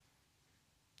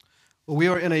We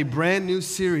are in a brand new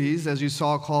series, as you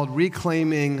saw, called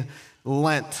Reclaiming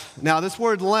Lent. Now, this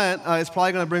word Lent is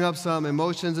probably going to bring up some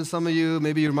emotions in some of you.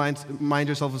 Maybe you remind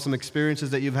yourself of some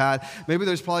experiences that you've had. Maybe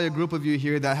there's probably a group of you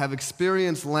here that have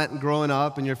experienced Lent growing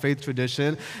up in your faith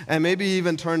tradition, and maybe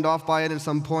even turned off by it at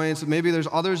some points. Maybe there's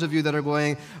others of you that are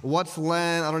going, what's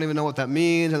Lent? I don't even know what that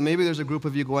means. And maybe there's a group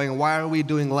of you going, why are we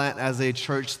doing Lent as a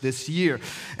church this year?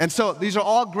 And so these are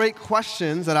all great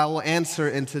questions that I will answer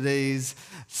in today's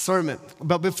sermon.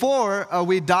 But before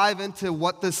we dive into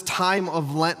what this time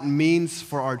of Lent means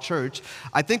for our church,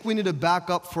 I think we need to back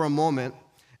up for a moment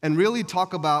and really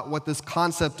talk about what this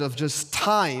concept of just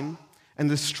time and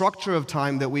the structure of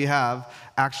time that we have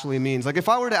actually means. Like if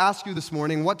I were to ask you this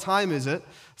morning, what time is it?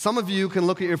 Some of you can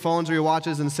look at your phones or your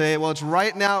watches and say, well, it's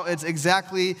right now, it's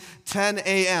exactly 10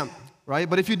 a.m., right?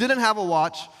 But if you didn't have a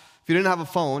watch, if you didn't have a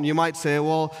phone, you might say,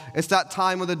 well, it's that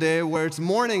time of the day where it's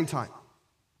morning time.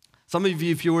 Some of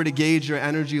you, if you were to gauge your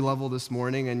energy level this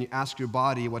morning and you ask your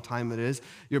body what time it is,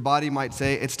 your body might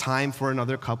say, it's time for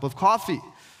another cup of coffee.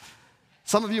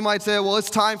 Some of you might say, well, it's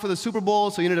time for the Super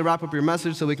Bowl, so you need to wrap up your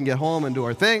message so we can get home and do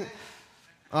our thing.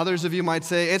 Others of you might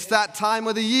say, it's that time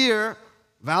of the year.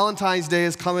 Valentine's Day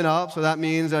is coming up, so that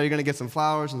means you're going to get some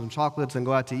flowers and some chocolates and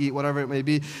go out to eat, whatever it may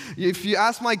be. If you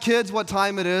ask my kids what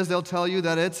time it is, they'll tell you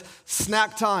that it's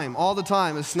snack time. All the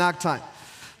time is snack time.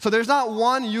 So there's not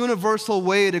one universal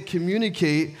way to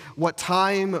communicate what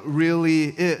time really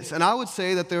is. And I would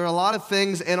say that there are a lot of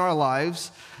things in our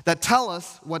lives that tell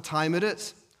us what time it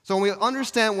is. So when we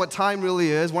understand what time really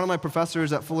is, one of my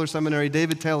professors at Fuller Seminary,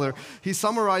 David Taylor, he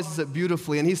summarizes it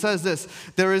beautifully. And he says this: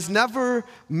 there is never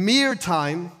mere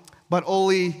time, but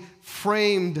only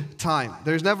framed time.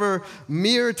 There's never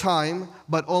mere time,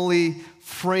 but only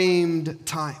framed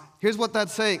time. Here's what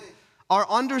that's saying. Our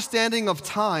understanding of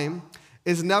time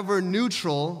is never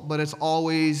neutral, but it's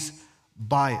always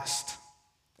biased.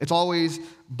 It's always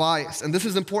biased. And this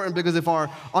is important because if our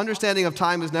understanding of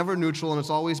time is never neutral and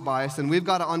it's always biased, then we've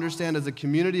got to understand as a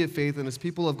community of faith and as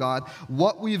people of God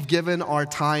what we've given our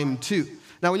time to.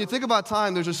 Now, when you think about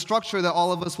time, there's a structure that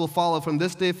all of us will follow from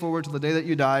this day forward to the day that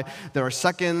you die. There are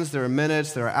seconds, there are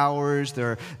minutes, there are hours,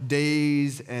 there are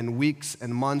days and weeks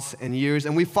and months and years.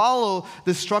 And we follow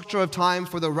this structure of time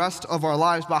for the rest of our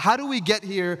lives. But how do we get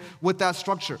here with that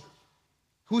structure?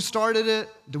 Who started it?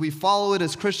 Do we follow it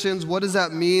as Christians? What does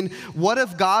that mean? What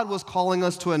if God was calling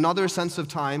us to another sense of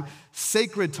time,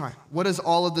 sacred time? What does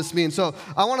all of this mean? So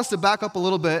I want us to back up a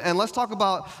little bit and let's talk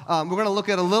about, we're going to look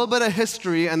at a little bit of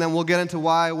history and then we'll get into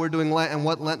why we're doing Lent and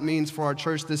what Lent means for our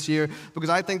church this year, because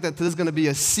I think that this is going to be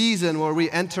a season where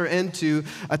we enter into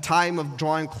a time of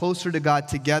drawing closer to God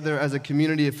together as a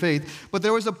community of faith. But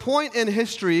there was a point in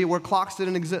history where clocks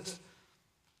didn't exist.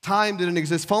 Time didn't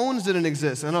exist. Phones didn't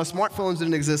exist. I know smartphones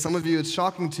didn't exist. Some of you, it's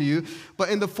shocking to you. But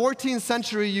in the 14th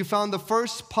century, you found the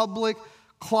first public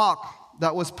clock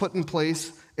that was put in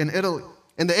place in Italy.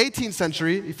 In the 18th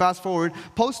century, you fast forward,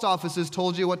 post offices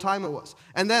told you what time it was.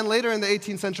 And then later in the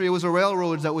 18th century, it was the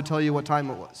railroads that would tell you what time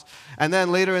it was. And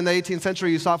then later in the 18th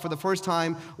century, you saw for the first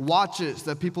time watches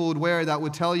that people would wear that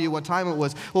would tell you what time it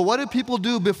was. Well, what did people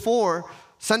do before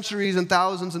centuries and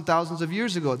thousands of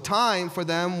years ago? Time for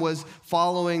them was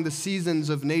following the seasons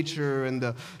of nature and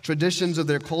the traditions of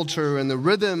their culture and the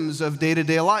rhythms of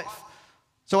day-to-day life.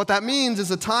 So what that means is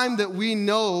the time that we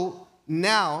know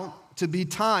now to be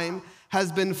time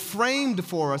has been framed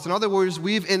for us. In other words,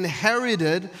 we've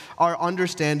inherited our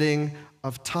understanding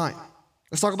of time.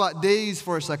 Let's talk about days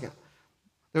for a second.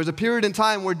 There was a period in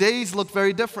time where days looked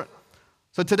very different.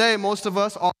 So today, most of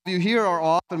us, all of you here are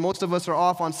off, and most of us are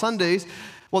off on Sundays.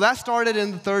 Well, that started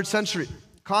in the 3rd century.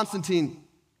 Constantine,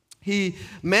 he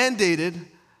mandated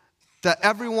that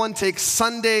everyone take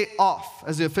Sunday off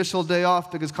as the official day off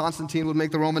because Constantine would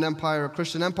make the Roman Empire a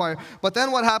Christian empire. But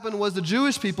then what happened was the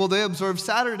Jewish people, they observed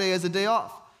Saturday as a day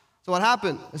off. So what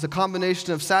happened is a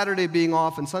combination of Saturday being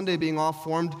off and Sunday being off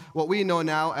formed what we know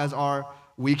now as our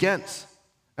weekends.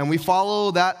 And we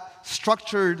follow that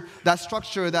structure,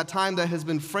 that time that has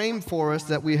been framed for us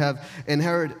that we have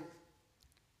inherited.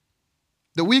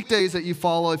 The weekdays that you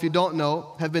follow, if you don't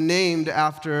know, have been named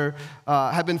after,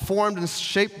 have been formed and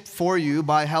shaped for you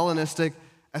by Hellenistic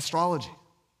astrology.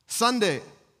 Sunday,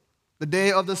 the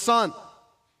day of the sun,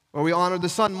 where we honor the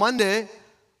sun. Monday,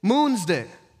 Moon's Day.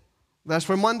 That's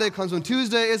where Monday comes from.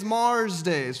 Tuesday is Mars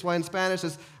Day. That's why in Spanish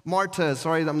it's Martes.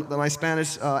 Sorry, my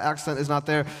Spanish accent is not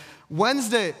there.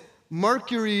 Wednesday,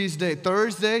 Mercury's day.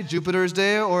 Thursday, Jupiter's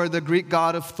day, or the Greek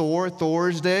god of Thor,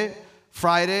 Thor's day.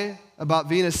 Friday, about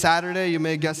Venus. Saturday, you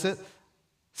may guess it,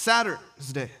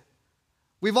 Saturn's day.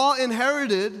 We've all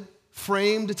inherited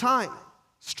framed time,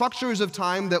 structures of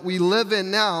time that we live in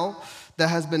now that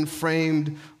has been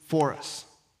framed for us.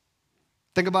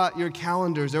 Think about your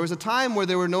calendars. There was a time where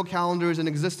there were no calendars in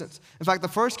existence. In fact, the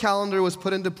first calendar was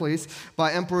put into place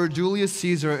by Emperor Julius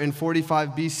Caesar in 45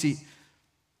 BC.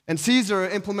 And Caesar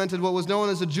implemented what was known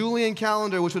as the Julian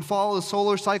calendar, which would follow the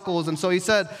solar cycles. And so he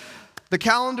said the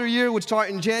calendar year would start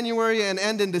in January and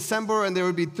end in December, and there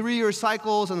would be 3-year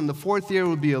cycles, and then the 4th year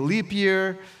would be a leap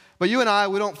year. But you and I,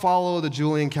 we don't follow the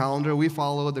Julian calendar. We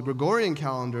follow the Gregorian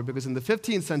calendar, because in the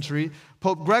 15th century,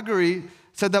 Pope Gregory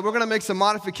said that we're going to make some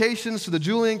modifications to the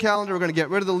Julian calendar. We're going to get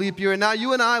rid of the leap year. And now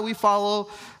you and I, we follow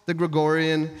the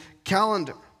Gregorian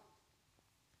calendar.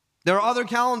 There are other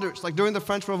calendars. Like during the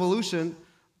French Revolution,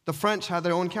 the French had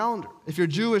their own calendar. If you're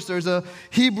Jewish, there's a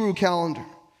Hebrew calendar.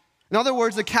 In other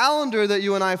words, the calendar that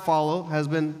you and I follow has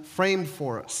been framed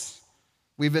for us.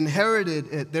 We've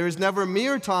inherited it. There is never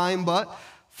mere time, but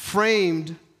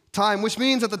framed time, which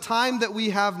means that the time that we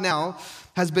have now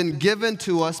has been given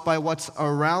to us by what's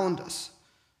around us.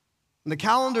 And the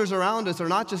calendars around us are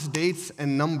not just dates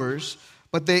and numbers,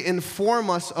 but they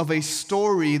inform us of a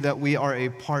story that we are a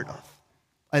part of,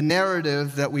 a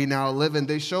narrative that we now live in.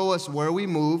 They show us where we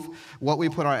move, what we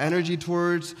put our energy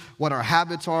towards, what our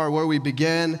habits are, where we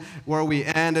begin, where we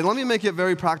end. And let me make it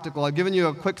very practical. I've given you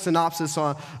a quick synopsis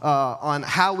on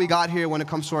how we got here when it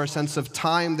comes to our sense of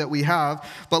time that we have,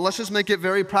 but let's just make it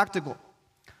very practical.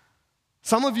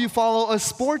 Some of you follow a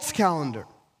sports calendar.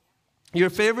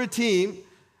 Your favorite team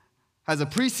has a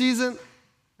preseason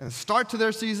and a start to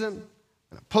their season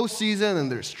and a postseason,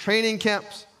 and there's training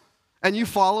camps, and you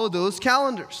follow those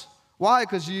calendars. Why?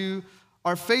 Because you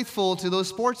are faithful to those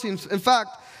sports teams. In fact,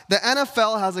 the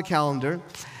NFL has a calendar,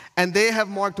 and they have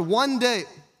marked one day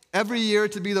every year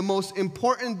to be the most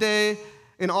important day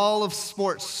in all of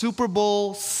sports, Super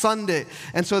Bowl Sunday.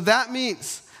 And so that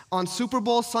means on Super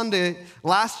Bowl Sunday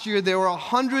last year, there were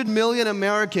 100 million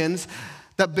Americans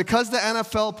that because the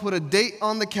NFL put a date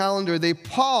on the calendar, they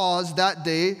paused that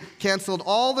day, canceled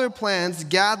all their plans,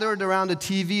 gathered around a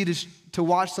TV to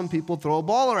watch some people throw a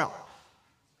ball around.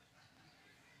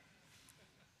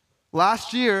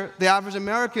 Last year, the average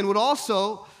American would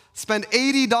also spend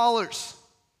 $80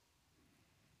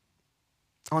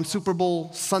 on Super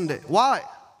Bowl Sunday. Why?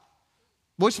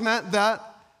 Which meant that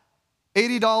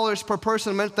 $80 per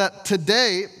person meant that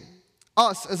today,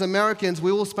 us as Americans,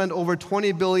 we will spend over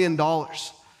 $20 billion.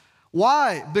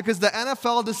 Why? Because the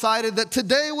NFL decided that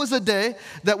today was a day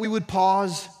that we would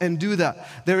pause and do that.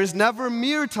 There is never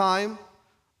mere time,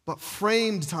 but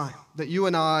framed time that you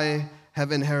and I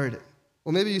have inherited.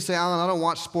 Well, maybe you say, Alan, I don't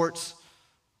watch sports.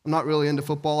 I'm not really into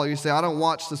football. Or you say, I don't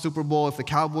watch the Super Bowl if the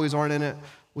Cowboys aren't in it,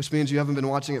 which means you haven't been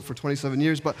watching it for 27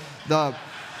 years. But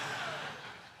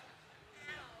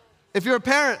if you're a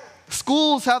parent,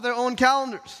 schools have their own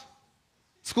calendars.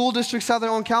 School districts have their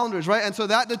own calendars, right? And so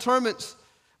that determines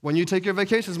when you take your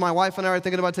vacations. My wife and I are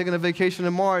thinking about taking a vacation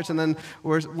in March, and then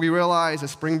we realize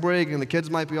it's spring break and the kids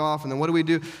might be off, and then what do we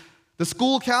do? The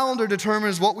school calendar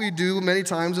determines what we do many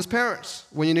times as parents.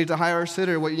 When you need to hire a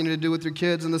sitter, what you need to do with your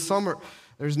kids in the summer.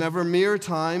 There's never mere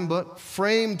time, but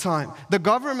frame time. The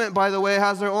government, by the way,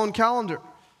 has their own calendar.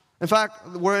 In fact,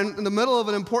 we're in the middle of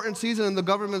an important season in the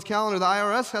government's calendar. The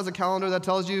IRS has a calendar that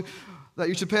tells you that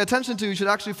you should pay attention to. You should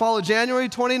actually follow January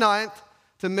 29th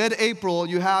to mid-April.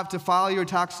 You have to file your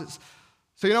taxes.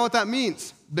 So you know what that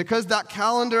means? Because that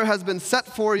calendar has been set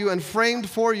for you and framed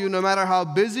for you, no matter how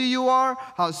busy you are,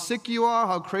 how sick you are,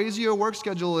 how crazy your work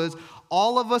schedule is,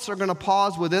 all of us are going to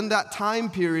pause within that time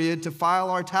period to file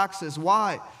our taxes.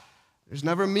 Why? There's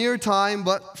never mere time,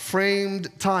 but framed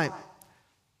time.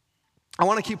 I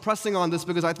want to keep pressing on this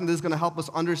because I think this is going to help us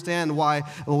understand why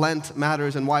Lent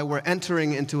matters and why we're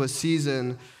entering into a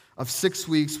season of 6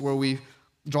 weeks where we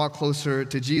draw closer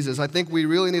to Jesus. I think we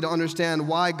really need to understand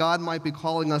why God might be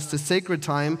calling us to sacred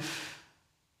time.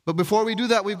 But before we do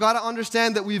that, we've got to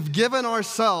understand that we've given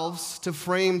ourselves to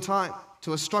frame time,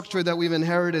 to a structure that we've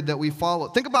inherited, that we follow.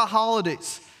 Think about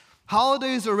holidays.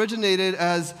 Holidays originated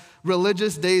as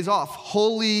religious days off,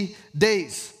 holy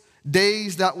days,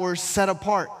 days that were set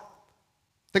apart.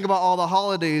 Think about all the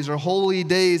holidays or holy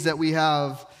days that we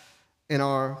have in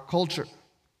our culture.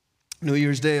 New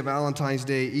Year's Day, Valentine's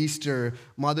Day, Easter,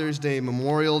 Mother's Day,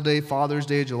 Memorial Day, Father's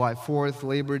Day, July 4th,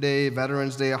 Labor Day,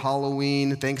 Veterans Day,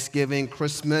 Halloween, Thanksgiving,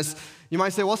 Christmas. You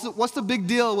might say, what's the big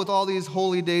deal with all these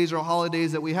holy days or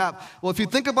holidays that we have? Well, if you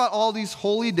think about all these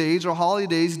holy days or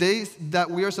holidays, days that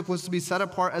we are supposed to be set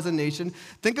apart as a nation,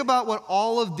 think about what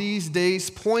all of these days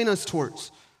point us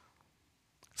towards.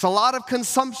 It's a lot of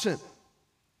consumption.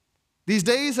 These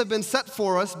days have been set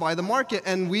for us by the market,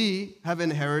 and we have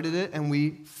inherited it, and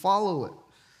we follow it.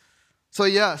 So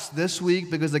yes, this week,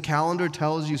 because the calendar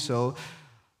tells you so,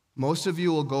 Most of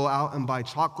you will go out and buy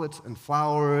chocolates and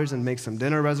flowers and make some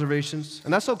dinner reservations,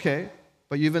 and that's okay,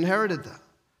 but you've inherited that.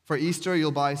 For Easter,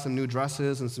 you'll buy some new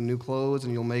dresses and some new clothes,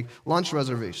 and you'll make lunch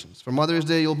reservations. For Mother's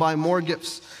Day, you'll buy more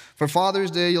gifts. For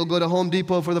Father's Day, you'll go to Home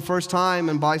Depot for the first time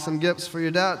and buy some gifts for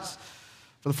your dads.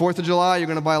 For the 4th of July, you're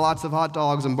going to buy lots of hot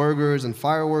dogs and burgers and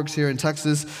fireworks here in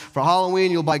Texas. For Halloween,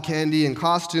 you'll buy candy and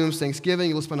costumes. Thanksgiving,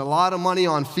 you'll spend a lot of money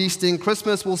on feasting.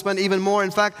 Christmas, we'll spend even more.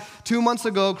 In fact, 2 months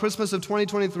ago, Christmas of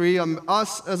 2023,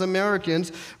 us as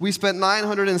Americans, we spent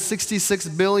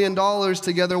 $966 billion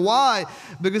together. Why?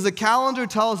 Because the calendar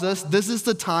tells us this is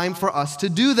the time for us to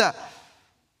do that.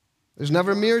 There's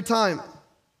never mere time.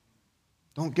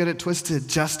 Don't get it twisted.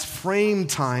 Just frame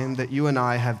time that you and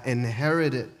I have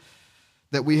inherited,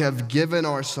 that we have given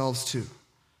ourselves to.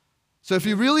 So if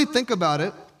you really think about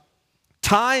it,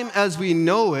 time as we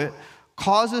know it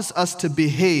causes us to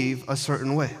behave a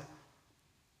certain way.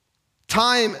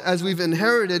 Time as we've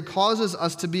inherited causes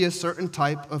us to be a certain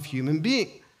type of human being.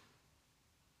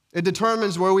 It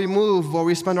determines where we move, where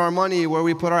we spend our money, where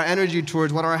we put our energy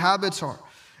towards, what our habits are.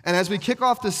 And as we kick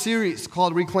off this series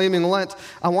called Reclaiming Lent,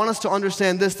 I want us to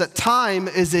understand this, that time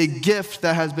is a gift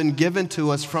that has been given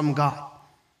to us from God.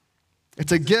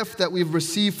 It's a gift that we've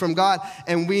received from God,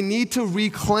 and we need to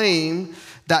reclaim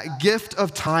that gift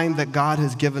of time that God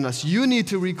has given us. You need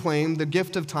to reclaim the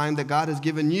gift of time that God has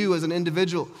given you as an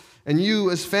individual and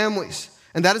you as families.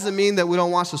 And that doesn't mean that we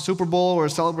don't watch the Super Bowl or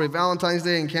celebrate Valentine's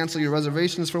Day and cancel your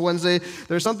reservations for Wednesday.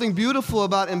 There's something beautiful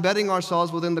about embedding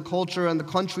ourselves within the culture and the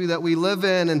country that we live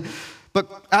in.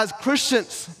 But as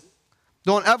Christians,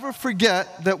 don't ever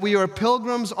forget that we are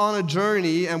pilgrims on a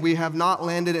journey and we have not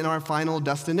landed in our final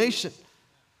destination.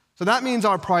 So that means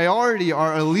our priority,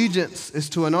 our allegiance is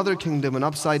to another kingdom, an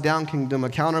upside-down kingdom, a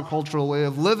countercultural way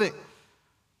of living.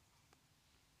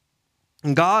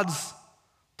 And God's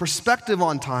perspective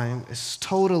on time is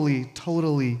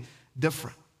totally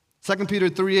different. 2 Peter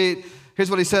 3:8, here's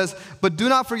what he says, "But do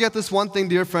not forget this one thing,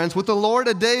 dear friends. With the Lord,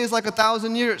 a day is like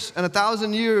 1,000 years, and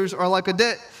 1,000 years are like a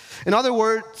day." In other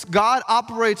words, God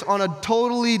operates on a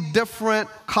totally different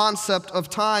concept of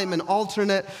time, an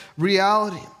alternate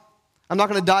reality. I'm not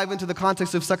going to dive into the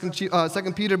context of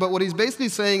 2 Peter, but what he's basically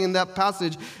saying in that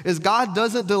passage is God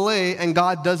doesn't delay and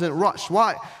God doesn't rush.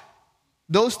 Why?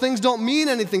 Those things don't mean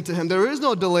anything to him. There is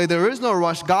no delay. There is no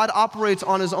rush. God operates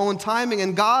on his own timing,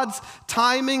 and God's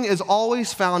timing is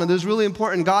always found, and this is really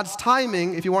important. God's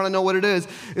timing, if you want to know what it is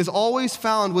always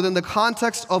found within the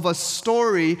context of a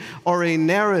story or a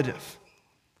narrative.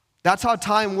 That's how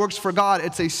time works for God.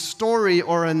 It's a story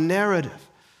or a narrative.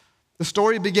 The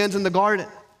story begins in the garden,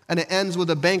 and it ends with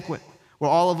a banquet where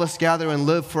all of us gather and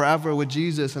live forever with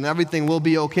Jesus, and everything will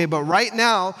be okay. But right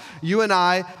now, you and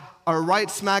I are right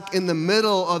smack in the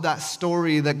middle of that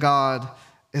story that God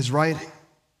is writing.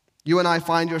 You and I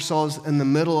find ourselves in the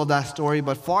middle of that story,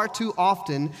 but far too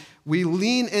often we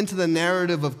lean into the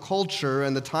narrative of culture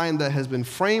and the time that has been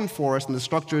framed for us and the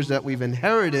structures that we've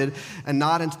inherited, and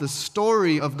not into the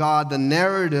story of God, the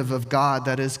narrative of God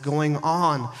that is going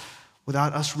on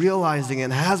without us realizing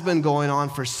it, has been going on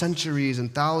for centuries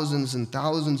and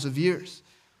thousands of years.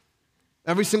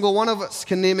 Every single one of us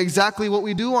can name exactly what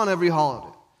we do on every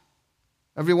holiday.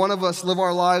 Every one of us live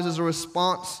our lives as a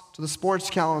response to the sports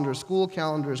calendar, school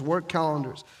calendars, work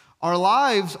calendars. Our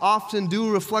lives often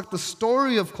do reflect the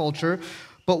story of culture,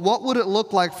 but what would it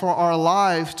look like for our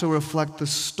lives to reflect the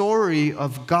story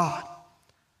of God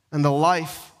and the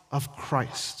life of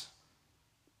Christ?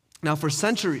 Now, for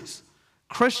centuries,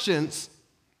 Christians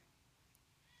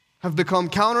have become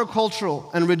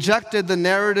countercultural and rejected the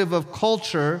narrative of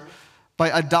culture by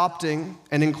adopting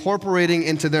and incorporating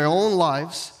into their own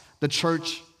lives the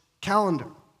church calendar.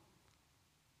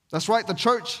 That's right, the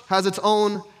church has its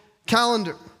own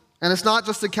calendar. And it's not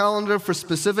just a calendar for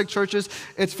specific churches,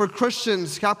 it's for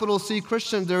Christians, capital C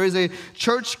Christians. There is a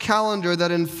church calendar that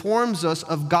informs us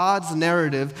of God's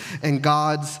narrative and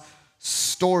God's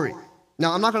story.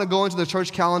 Now, I'm not going to go into the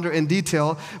church calendar in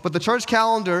detail, but the church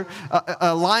calendar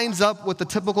lines up with the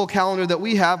typical calendar that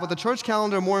we have, but the church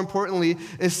calendar, more importantly,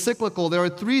 is cyclical. There are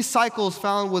 3 cycles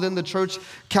found within the church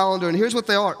calendar, and here's what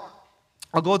they are.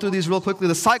 I'll go through these real quickly.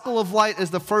 The cycle of light is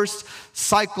the first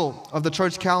cycle of the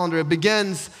church calendar. It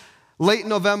begins late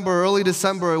November, early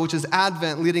December, which is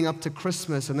Advent, leading up to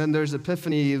Christmas. And then there's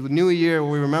Epiphany, the New Year,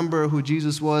 where we remember who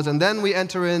Jesus was. And then we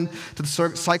enter into the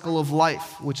cycle of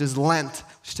life, which is Lent,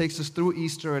 which takes us through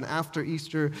Easter and after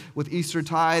Easter with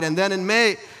Eastertide. And then in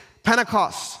May,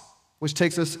 Pentecost, which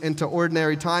takes us into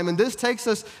ordinary time. And this takes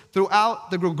us throughout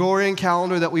the Gregorian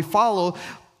calendar that we follow,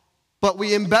 but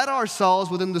we embed ourselves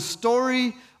within the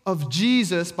story of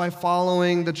Jesus by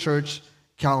following the church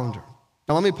calendar.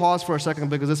 Now let me pause for a second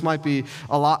because this might be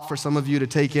a lot for some of you to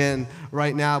take in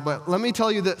right now, but let me tell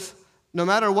you this. No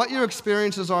matter what your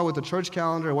experiences are with the church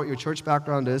calendar or what your church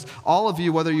background is, all of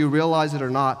you, whether you realize it or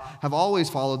not, have always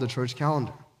followed the church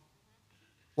calendar.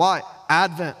 Why?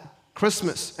 Advent,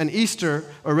 Christmas, and Easter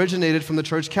originated from the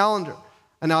church calendar.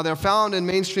 And now they're found in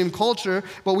mainstream culture,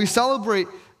 but we celebrate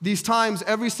these times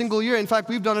every single year. In fact,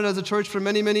 we've done it as a church for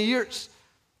many, many years.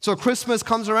 So Christmas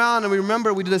comes around, and we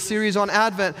remember we did a series on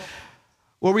Advent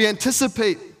where we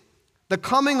anticipate the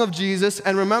coming of Jesus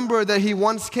and remember that he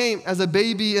once came as a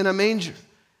baby in a manger.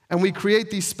 And we create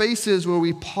these spaces where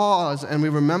we pause and we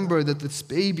remember that this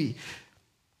baby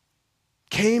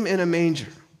came in a manger.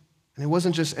 And it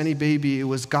wasn't just any baby, it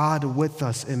was God with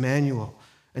us, Emmanuel.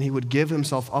 And he would give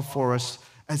himself up for us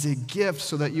as a gift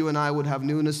so that you and I would have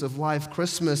newness of life.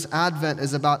 Christmas, Advent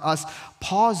is about us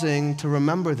pausing to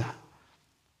remember that.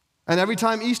 And every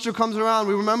time Easter comes around,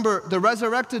 we remember the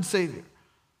resurrected Savior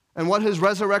and what his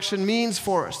resurrection means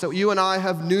for us, that you and I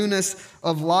have newness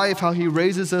of life, how he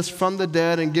raises us from the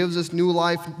dead and gives us new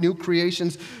life, new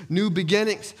creations, new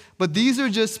beginnings. But these are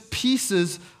just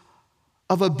pieces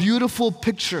of a beautiful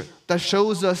picture that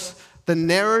shows us the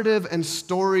narrative and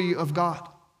story of God.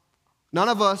 None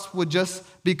of us would just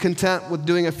be content with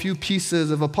doing a few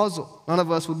pieces of a puzzle. None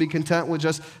of us would be content with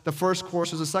just the first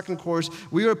course or the second course.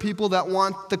 We are people that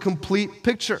want the complete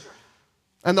picture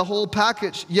and the whole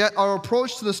package. Yet our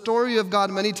approach to the story of God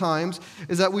many times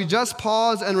is that we just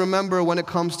pause and remember when it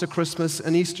comes to Christmas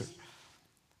and Easter.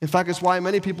 In fact, it's why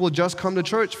many people just come to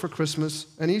church for Christmas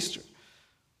and Easter.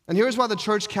 And here's why the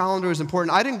church calendar is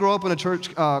important. I didn't grow up in a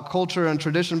church culture and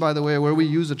tradition, by the way, where we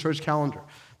use a church calendar.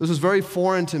 This was very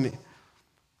foreign to me.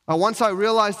 Once I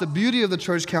realized the beauty of the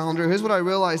church calendar, here's what I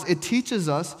realized. It teaches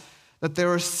us that there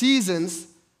are seasons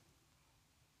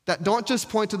that don't just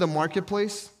point to the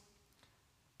marketplace,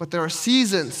 but there are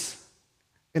seasons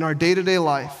in our day-to-day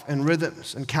life and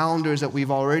rhythms and calendars that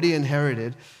we've already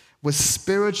inherited with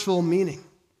spiritual meaning.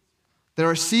 There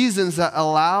are seasons that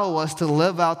allow us to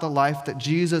live out the life that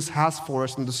Jesus has for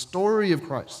us in the story of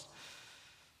Christ.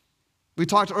 We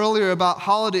talked earlier about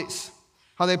holidays,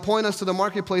 how they point us to the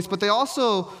marketplace, but they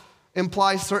also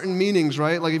imply certain meanings,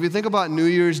 right? Like if you think about New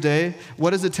Year's Day,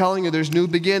 what is it telling you? There's new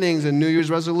beginnings and New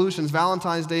Year's resolutions.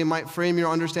 Valentine's Day might frame your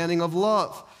understanding of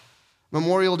love.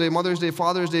 Memorial Day, Mother's Day,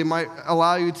 Father's Day might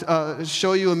allow you to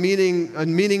show you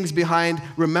meanings behind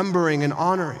remembering and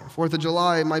honoring. 4th of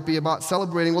July might be about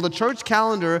celebrating. Well, the church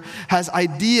calendar has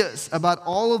ideas about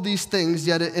all of these things,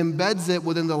 yet it embeds it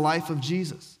within the life of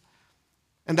Jesus.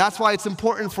 And that's why it's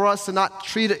important for us to not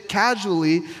treat it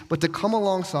casually, but to come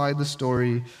alongside the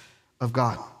story of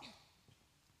God.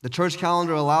 The church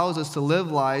calendar allows us to live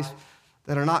lives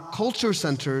that are not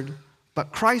culture-centered,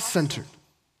 but Christ-centered.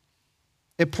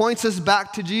 It points us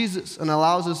back to Jesus and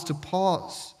allows us to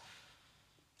pause.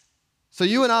 So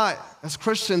you and I, as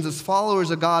Christians, as followers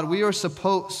of God, we are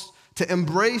supposed to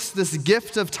embrace this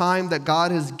gift of time that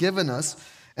God has given us,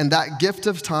 and that gift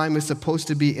of time is supposed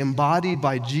to be embodied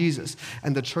by Jesus.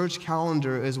 And the church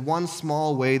calendar is one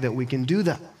small way that we can do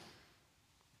that.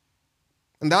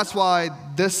 And that's why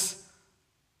this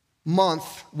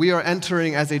month we are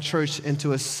entering as a church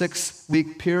into a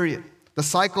 6-week period. The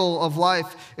cycle of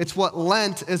life, it's what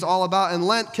Lent is all about. And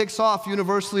Lent kicks off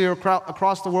universally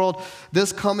across the world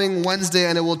this coming Wednesday,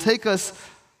 and it will take us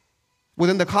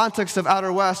within the context of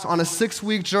Outer West on a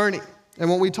 6-week journey. And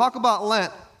when we talk about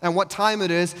Lent and what time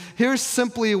it is, here's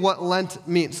simply what Lent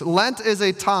means. Lent is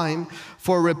a time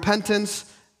for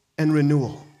repentance and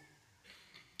renewal.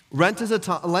 Lent is a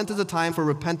time for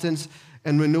repentance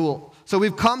and renewal. So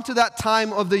we've come to that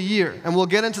time of the year, and we'll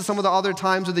get into some of the other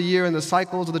times of the year and the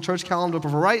cycles of the church calendar.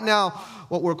 But for right now,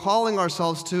 what we're calling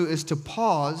ourselves to is to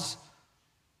pause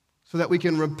so that we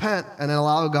can repent and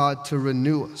allow God to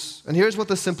renew us. And here's what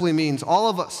this simply means. All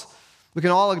of us, we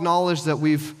can all acknowledge that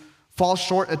we've fall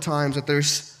short at times, that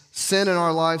there's sin in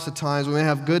our lives at times. We may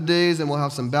have good days and we'll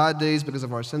have some bad days because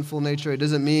of our sinful nature. It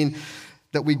doesn't mean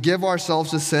that we give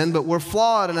ourselves to sin, but we're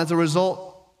flawed, and as a result,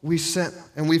 we sin,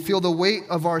 and we feel the weight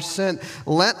of our sin.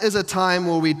 Lent is a time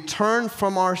where we turn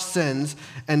from our sins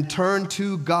and turn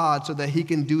to God so that he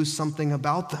can do something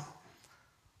about them.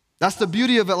 That's the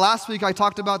beauty of it. Last week I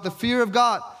talked about the fear of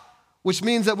God, which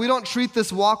means that we don't treat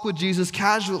this walk with Jesus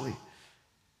casually.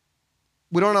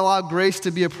 We don't allow grace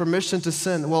to be a permission to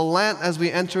sin. Well, Lent, as we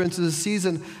enter into the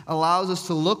season, allows us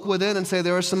to look within and say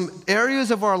there are some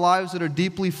areas of our lives that are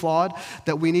deeply flawed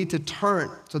that we need to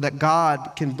turn so that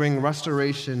God can bring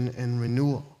restoration and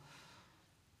renewal.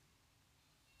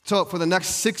 So for the next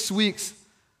 6 weeks,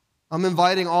 I'm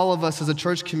inviting all of us as a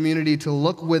church community to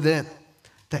look within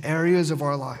the areas of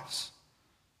our lives,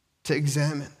 to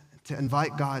examine, to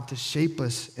invite God to shape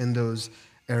us in those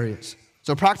areas.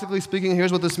 So practically speaking,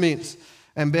 here's what this means.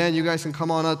 And Ben, you guys can come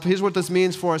on up. Here's what this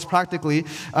means for us practically.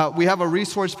 We have a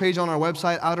resource page on our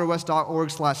website,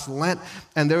 outerwest.org/Lent,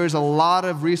 and there is a lot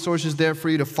of resources there for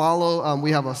you to follow.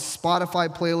 We have a Spotify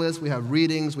playlist, we have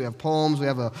readings, we have poems, we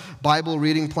have a Bible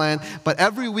reading plan. But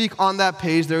every week on that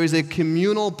page, there is a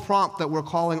communal prompt that we're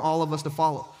calling all of us to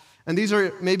follow. And these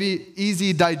are maybe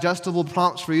easy, digestible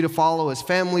prompts for you to follow as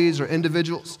families or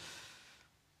individuals.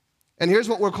 And here's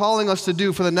what we're calling us to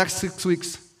do for the next 6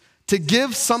 weeks: to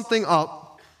give something up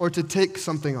or to take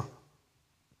something up.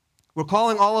 We're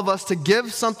calling all of us to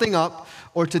give something up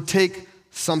or to take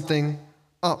something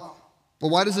up. Well,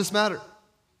 why does this matter?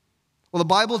 Well, the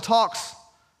Bible talks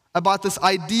about this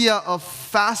idea of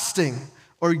fasting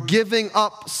or giving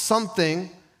up something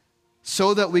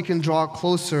so that we can draw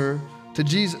closer to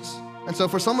Jesus. And so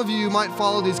for some of you, you might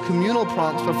follow these communal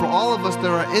prompts, but for all of us,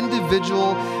 there are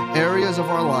individual areas of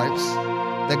our lives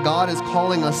that God is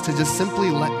calling us to just simply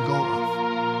let go of.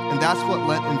 And that's what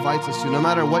Lent invites us to. No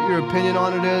matter what your opinion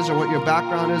on it is or what your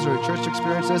background is or your church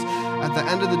experience is, at the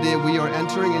end of the day, we are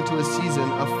entering into a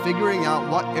season of figuring out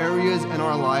what areas in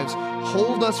our lives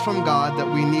hold us from God that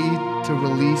we need to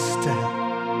release to Him.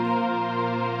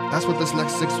 That's what this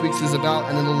next 6 weeks is about,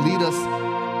 and it'll lead us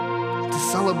to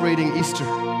celebrating Easter.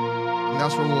 And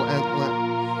that's where we'll end Lent.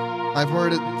 I've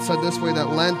heard it said this way, that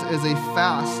Lent is a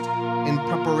fast in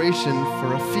preparation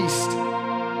for a feast.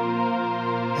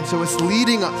 And so it's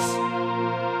leading us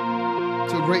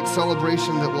to a great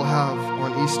celebration that we'll have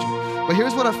on Easter. But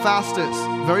here's what a fast is,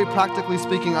 very practically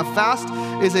speaking. A fast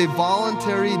is a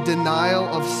voluntary denial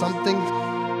of something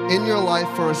in your life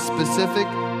for a specific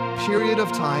period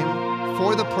of time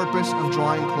for the purpose of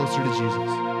drawing closer to Jesus.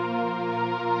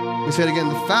 Let me say it again.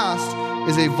 The fast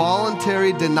is a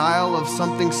voluntary denial of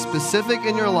something specific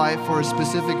in your life for a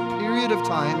specific period of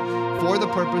time for the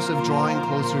purpose of drawing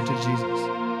closer to Jesus.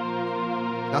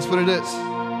 That's what it is.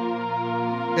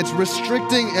 It's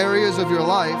restricting areas of your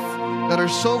life that are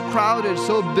so crowded,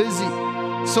 so busy,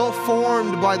 so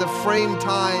formed by the frame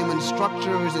time and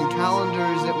structures and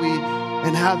calendars that we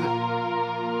inhabit,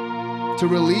 to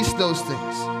release those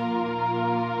things.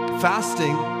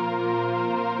 Fasting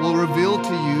will reveal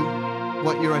to you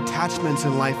what your attachments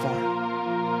in life are.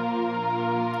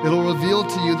 It'll reveal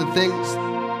to you the things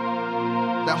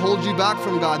that hold you back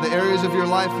from God, the areas of your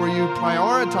life where you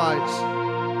prioritize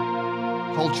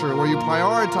culture, where you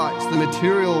prioritize the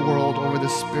material world over the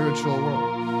spiritual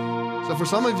world. So for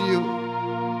some of you,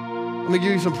 let me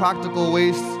give you some practical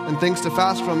ways and things to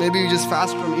fast from. Maybe you just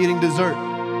fast from eating dessert.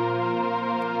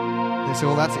 They say,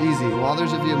 well, that's easy. Well,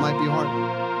 others of you, it might be hard.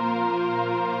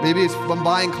 Maybe it's from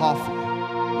buying coffee.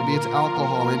 Maybe it's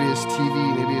alcohol. Maybe it's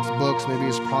TV. Maybe it's books. Maybe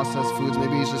it's processed foods.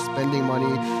 Maybe it's just spending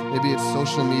money. Maybe it's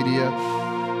social media.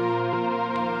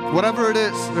 Whatever it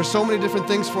is, there's so many different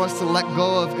things for us to let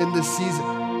go of in this season.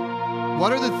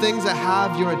 What are the things that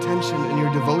have your attention and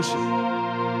your devotion?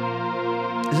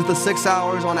 Is it the 6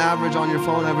 hours on average on your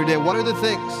phone every day? What are the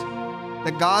things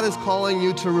that God is calling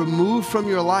you to remove from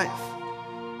your life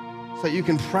so that you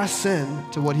can press in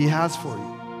to what He has for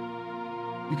you?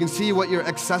 You can see what your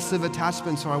excessive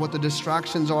attachments are, what the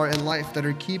distractions are in life that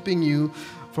are keeping you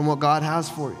from what God has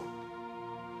for you.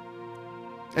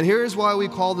 And here's why we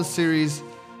call the series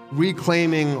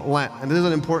Reclaiming Lent. And this is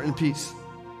an important piece.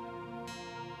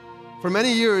 For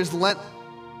many years, Lent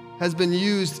has been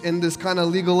used in this kind of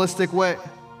legalistic way,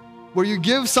 where you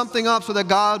give something up so that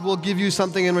God will give you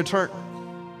something in return.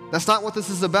 That's not what this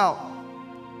is about.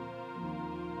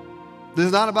 This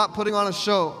is not about putting on a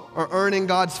show or earning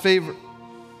God's favor.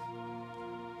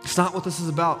 It's not what this is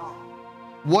about.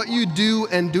 What you do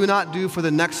and do not do for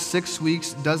the next 6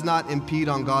 weeks does not impede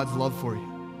on God's love for you.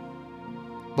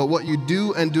 But what you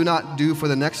do and do not do for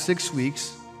the next 6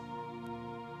 weeks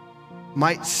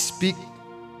might speak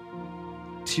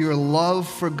to your love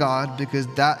for God, because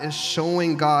that is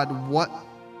showing God what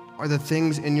are the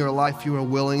things in your life you are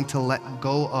willing to let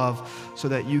go of so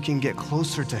that you can get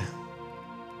closer to Him.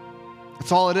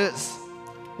 That's all it is.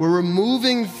 We're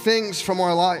removing things from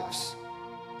our lives.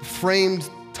 The framed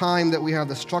time that we have,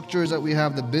 the structures that we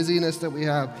have, the busyness that we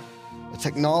have, the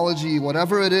technology,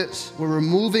 whatever it is, we're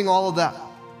removing all of that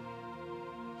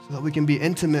so that we can be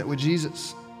intimate with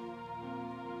Jesus.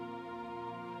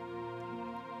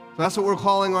 So that's what we're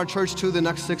calling our church to the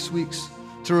next 6 weeks,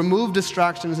 to remove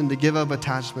distractions and to give up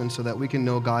attachments so that we can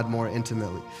know God more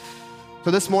intimately.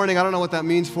 So this morning, I don't know what that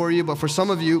means for you, but for some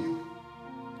of you,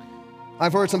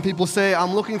 I've heard some people say,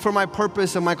 I'm looking for my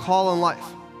purpose and my call in life.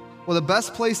 Well, the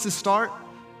best place to start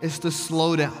is to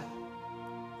slow down.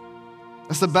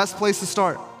 That's the best place to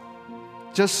start.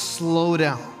 Just slow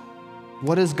down.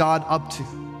 What is God up to?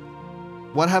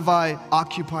 What have I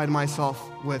occupied myself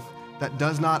with that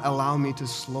does not allow me to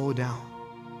slow down?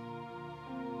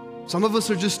 Some of us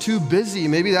are just too busy.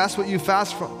 Maybe that's what you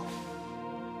fast from.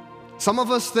 Some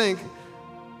of us think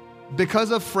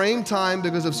because of frame time,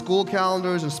 because of school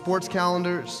calendars and sports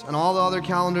calendars and all the other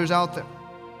calendars out there,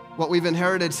 what we've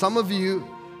inherited, some of you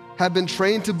have been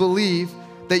trained to believe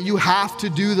that you have to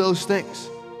do those things.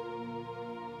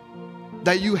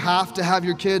 That you have to have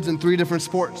your kids in 3 different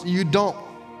sports. You don't.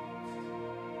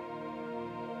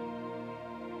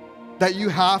 That you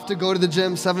have to go to the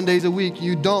gym 7 days a week.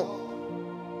 You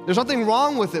don't. There's nothing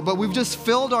wrong with it, but we've just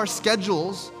filled our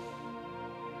schedules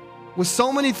with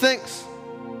so many things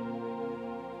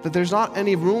that there's not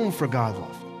any room for God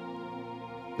left.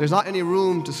 There's not any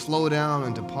room to slow down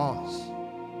and to pause.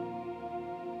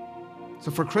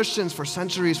 So for Christians, for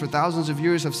centuries, for thousands of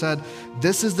years have said,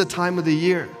 this is the time of the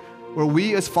year where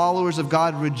we as followers of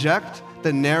God reject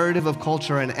the narrative of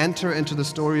culture and enter into the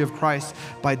story of Christ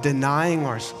by denying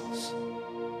ourselves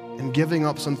and giving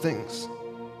up some things.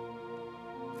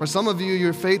 For some of you,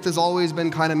 your faith has always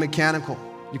been kind of mechanical.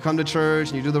 You come to church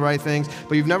and you do the right things,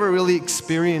 but you've never really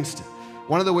experienced it.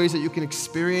 One of the ways that you can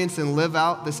experience and live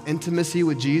out this intimacy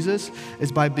with Jesus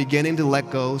is by beginning to let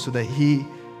go so that He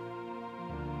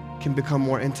can become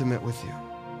more intimate with you.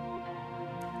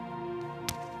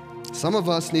 Some of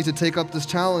us need to take up this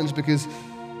challenge because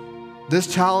this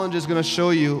challenge is going to show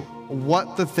you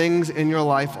what the things in your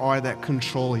life are that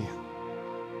control you.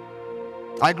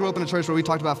 I grew up in a church where we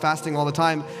talked about fasting all the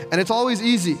time, and it's always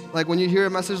easy. Like when you hear a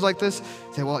message like this,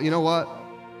 say, well, you know what?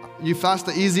 You fast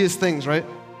the easiest things, right?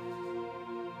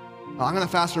 I'm going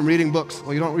to fast from reading books.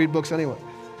 Well, you don't read books anyway.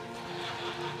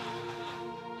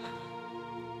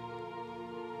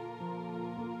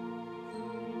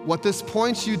 What this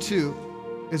points you to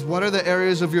is what are the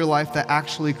areas of your life that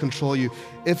actually control you.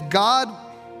 If God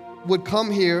would come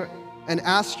here and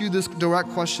ask you this direct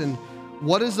question,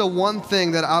 what is the one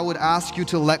thing that I would ask you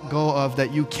to let go of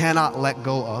that you cannot let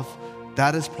go of?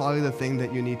 That is probably the thing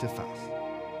that you need to fast.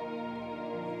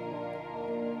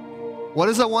 What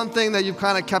is the one thing that you've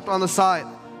kind of kept on the side?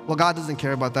 Well, God doesn't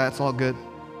care about that. It's all good.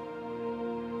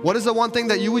 What is the one thing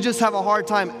that you would just have a hard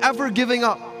time ever giving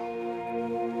up?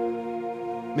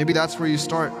 Maybe that's where you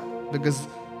start, because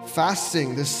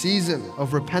fasting, this season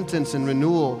of repentance and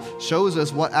renewal, shows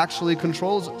us what actually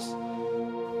controls us.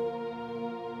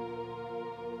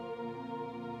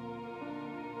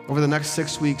 Over the next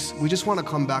 6 weeks, we just want to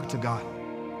come back to God.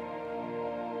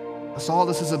 That's all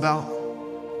this is about.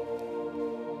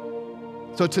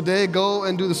 So today, go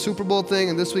and do the Super Bowl thing,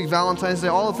 and this week, Valentine's Day,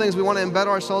 all the things we want to embed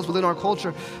ourselves within our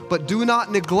culture, but do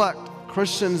not neglect,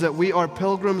 Christians, that we are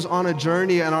pilgrims on a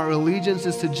journey and our allegiance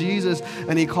is to Jesus,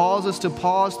 and He calls us to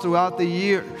pause throughout the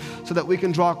year so that we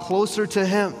can draw closer to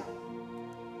Him.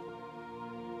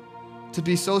 To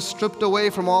be so stripped away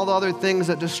from all the other things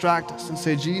that distract us and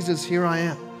say, Jesus, here I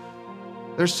am.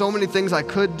 There's so many things I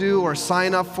could do or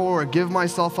sign up for or give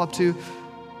myself up to.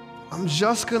 I'm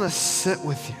just going to sit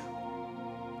with you.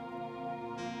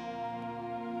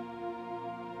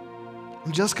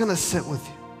 I'm just going to sit with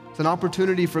you. It's an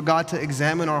opportunity for God to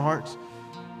examine our hearts.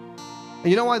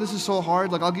 And you know why this is so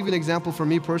hard? Like, I'll give you an example for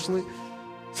me personally.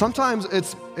 Sometimes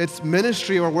it's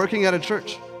ministry or working at a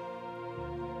church.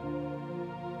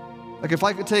 Like if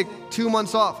I could take 2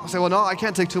 months off, I say, well, no, I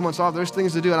can't take 2 months off. There's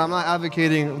things to do, and I'm not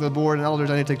advocating the board and elders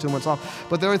I need to take 2 months off.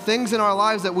 But there are things in our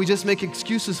lives that we just make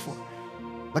excuses for.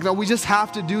 Like, no, we just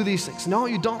have to do these things. No,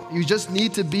 you don't. You just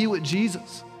need to be with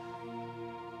Jesus.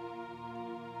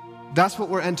 That's what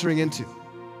we're entering into.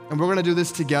 And we're going to do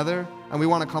this together, and we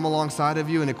want to come alongside of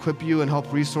you and equip you and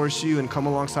help resource you and come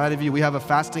alongside of you. We have a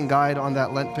fasting guide on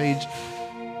that Lent page.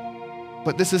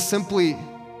 But this is simply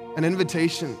an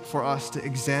invitation for us to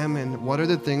examine what are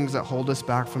the things that hold us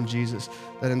back from Jesus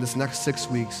that in this next 6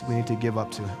 weeks we need to give up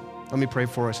to Him. Let me pray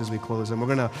for us as we close. And we're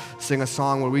going to sing a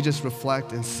song where we just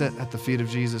reflect and sit at the feet of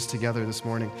Jesus together this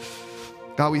morning.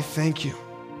 God, we thank you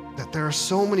that there are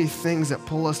so many things that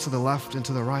pull us to the left and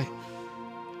to the right.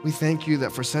 We thank you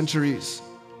that for centuries,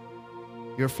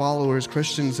 your followers,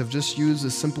 Christians, have just used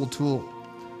this simple tool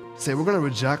to say, we're going to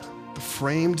reject the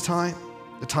framed time,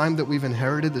 the time that we've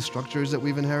inherited, the structures that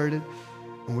we've inherited,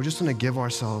 and we're just going to give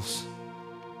ourselves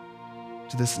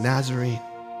to this Nazarene,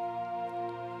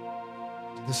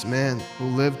 to this man who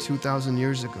lived 2,000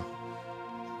 years ago,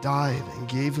 died and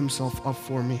gave himself up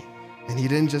for me. And he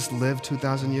didn't just live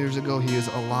 2,000 years ago, he is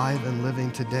alive and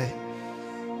living today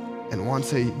and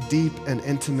wants a deep and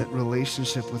intimate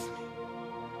relationship with me.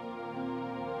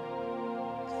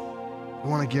 We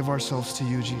want to give ourselves to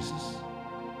you, Jesus.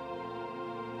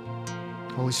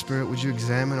 Holy Spirit, would you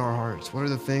examine our hearts? What are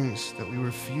the things that we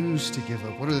refuse to give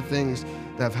up? What are the things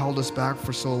that have held us back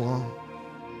for so long?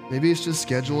 Maybe it's just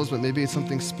schedules, but maybe it's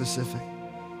something specific.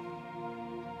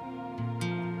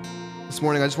 This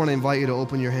morning, I just want to invite you to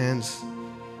open your hands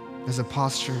as a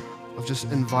posture of just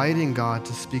inviting God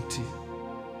to speak to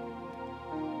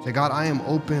you. Say, God, I am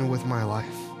open with my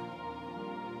life.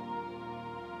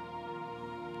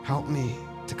 Help me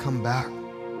to come back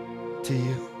to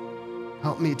you.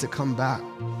 Help me to come back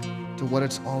to what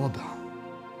it's all about.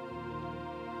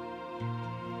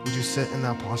 Would you sit in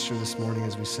that posture this morning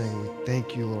as we sing? We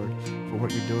thank you, Lord, for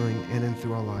what you're doing in and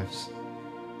through our lives.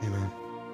 Amen.